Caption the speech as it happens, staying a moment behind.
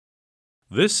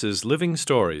This is Living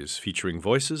Stories, featuring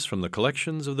voices from the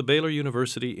collections of the Baylor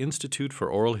University Institute for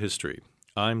Oral History.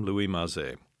 I'm Louis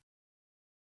Mazet.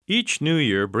 Each new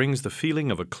year brings the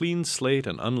feeling of a clean slate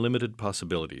and unlimited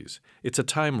possibilities. It's a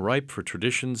time ripe for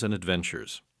traditions and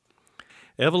adventures.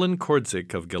 Evelyn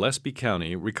Kordzik of Gillespie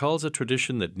County recalls a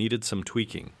tradition that needed some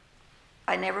tweaking.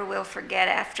 I never will forget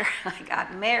after I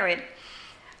got married.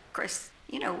 Of course,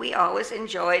 we always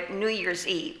enjoyed New Year's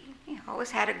Eve. We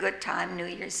always had a good time New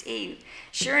Year's Eve.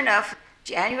 Sure enough,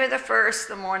 January the 1st,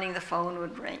 the morning the phone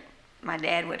would ring. My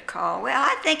dad would call, "Well,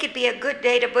 I think it'd be a good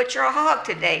day to butcher a hog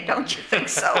today, don't you think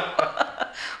so?"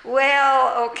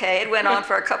 Well, okay, it went on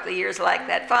for a couple of years like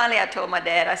that. Finally, I told my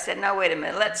dad, I said, "No, wait a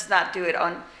minute, let's not do it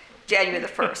on January the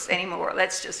 1st anymore.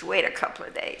 Let's just wait a couple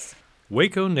of days."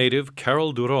 Waco native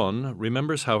Carol Duron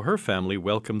remembers how her family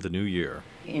welcomed the new year.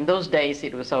 In those days,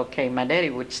 it was okay. My daddy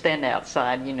would stand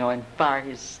outside, and fire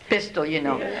his pistol,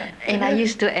 And I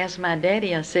used to ask my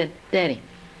daddy, I said, "Daddy,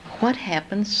 what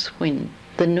happens when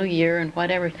the new year and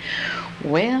whatever?"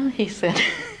 "Well," he said,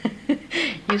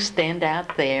 "you stand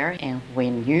out there, and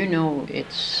when you know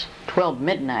it's 12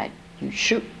 midnight, you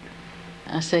shoot."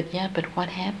 I said, "Yeah, but what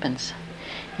happens?"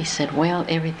 He said, "Well,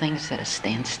 everything's at a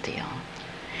standstill.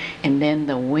 And then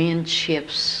the wind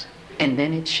shifts, and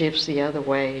then it shifts the other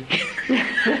way."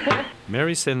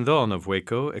 Mary Sendon of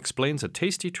Waco explains a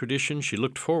tasty tradition she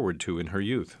looked forward to in her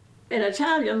youth. In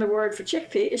Italian, the word for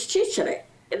chickpea is cicciole.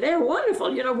 They're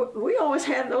wonderful. We always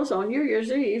had those on New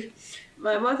Year's Eve.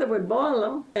 My mother would boil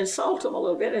them and salt them a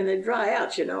little bit, and they'd dry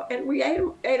out, and we ate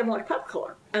them like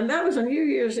popcorn. And that was a New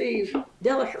Year's Eve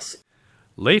delicacy.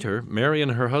 Later, Mary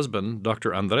and her husband,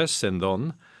 Dr. Andres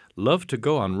Sendon, loved to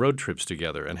go on road trips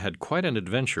together and had quite an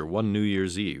adventure one New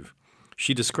Year's Eve.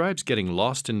 She describes getting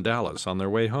lost in Dallas on their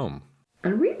way home.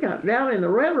 And we got down in the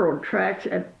railroad tracks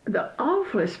and the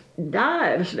awfulest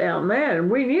dives down there, and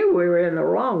we knew we were in the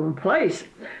wrong place.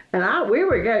 And we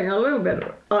were getting a little bit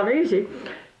uneasy.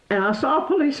 And I saw a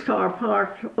police car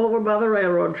parked over by the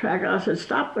railroad track. I said,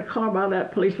 "Stop the car by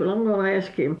that policeman. I'm going to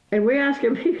ask him." And we asked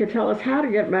him if he could tell us how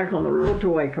to get back on the road to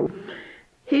Waco.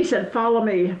 He said, "Follow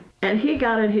me." And he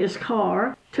got in his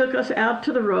car, took us out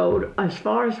to the road as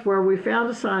far as where we found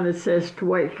a sign that says to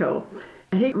Waco.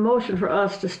 And he motioned for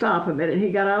us to stop a minute.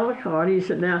 He got out of the car and he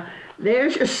said, "Now,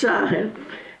 there's your sign.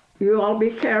 You all be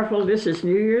careful. This is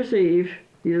New Year's Eve.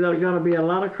 There's going to be a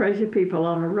lot of crazy people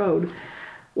on the road."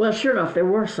 Well, sure enough, there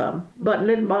were some, but it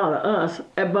didn't bother us.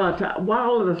 But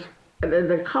while the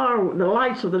car, the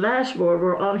lights of the dashboard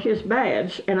were on his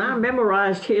badge, and I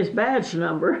memorized his badge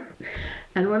number.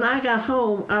 And when I got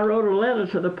home, I wrote a letter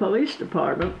to the police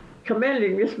department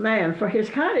commending this man for his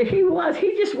kindness.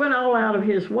 He just went all out of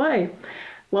his way.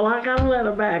 Well, I got a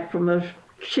letter back from the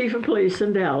chief of police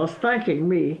in Dallas thanking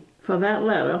me for that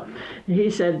letter. He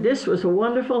said, "This was a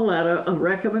wonderful letter of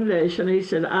recommendation." He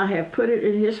said, "I have put it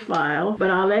in his file, but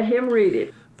I'll let him read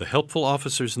it." The helpful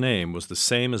officer's name was the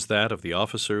same as that of the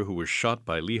officer who was shot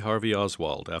by Lee Harvey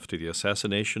Oswald after the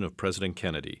assassination of President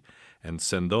Kennedy, and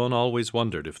Sendon always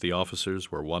wondered if the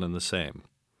officers were one and the same.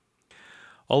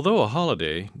 Although a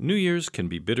holiday, New Year's can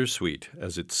be bittersweet,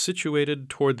 as it's situated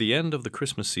toward the end of the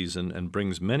Christmas season and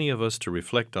brings many of us to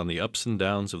reflect on the ups and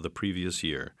downs of the previous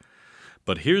year.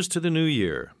 But here's to the new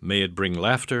year. May it bring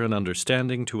laughter and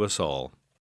understanding to us all.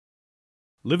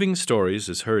 Living Stories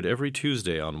is heard every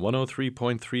Tuesday on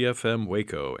 103.3 FM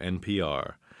Waco,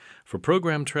 NPR. For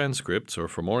program transcripts or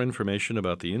for more information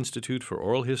about the Institute for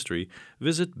Oral History,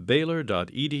 visit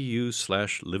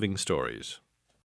baylor.edu/livingstories.